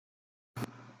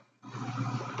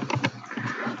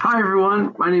Hi,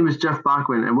 everyone. My name is Jeff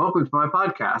Bachman, and welcome to my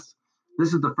podcast.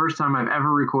 This is the first time I've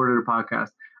ever recorded a podcast.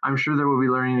 I'm sure there will be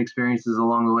learning experiences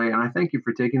along the way, and I thank you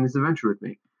for taking this adventure with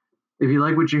me. If you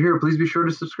like what you hear, please be sure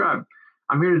to subscribe.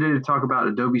 I'm here today to talk about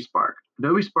Adobe Spark.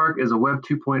 Adobe Spark is a Web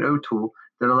 2.0 tool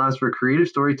that allows for creative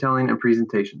storytelling and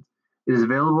presentations. It is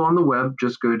available on the web.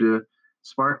 Just go to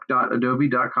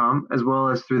spark.adobe.com, as well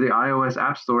as through the iOS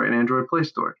App Store and Android Play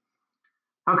Store.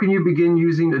 How can you begin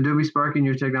using Adobe Spark in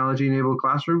your technology-enabled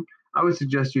classroom? I would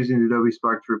suggest using Adobe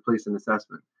Spark to replace an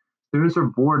assessment. Students are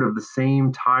bored of the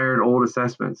same tired old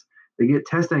assessments. They get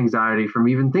test anxiety from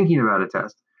even thinking about a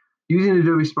test. Using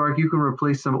Adobe Spark, you can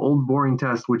replace some old boring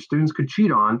tests which students could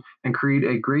cheat on and create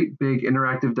a great big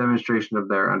interactive demonstration of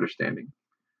their understanding.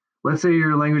 Let's say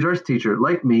you're a language arts teacher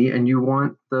like me and you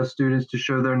want the students to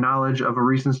show their knowledge of a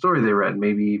recent story they read,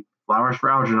 maybe Flowers for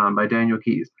Algernon by Daniel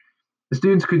Keyes. The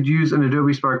students could use an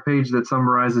Adobe Spark page that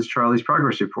summarizes Charlie's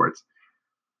progress reports.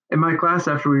 In my class,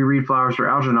 after we read Flowers for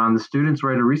Algernon, the students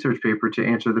write a research paper to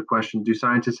answer the question, do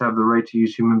scientists have the right to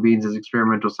use human beings as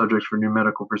experimental subjects for new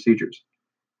medical procedures?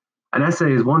 An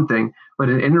essay is one thing, but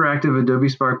an interactive Adobe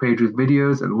Spark page with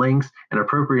videos and links and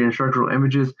appropriate instructional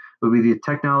images would be the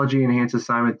technology-enhanced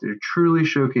assignment to truly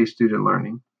showcase student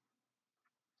learning.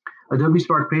 Adobe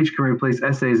Spark page can replace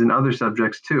essays in other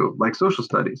subjects too, like social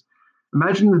studies.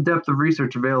 Imagine the depth of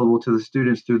research available to the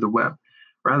students through the web.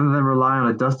 Rather than rely on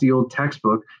a dusty old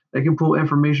textbook, they can pull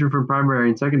information from primary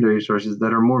and secondary sources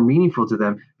that are more meaningful to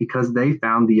them because they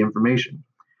found the information.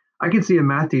 I can see a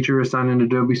math teacher assign an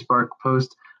Adobe Spark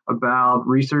post about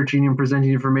researching and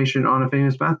presenting information on a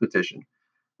famous mathematician.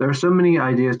 There are so many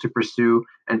ideas to pursue,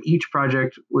 and each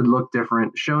project would look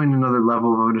different, showing another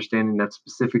level of understanding that's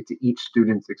specific to each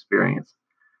student's experience.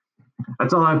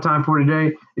 That's all I have time for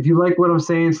today. If you like what I'm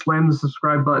saying, slam the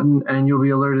subscribe button and you'll be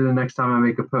alerted the next time I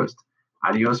make a post.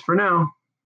 Adios for now.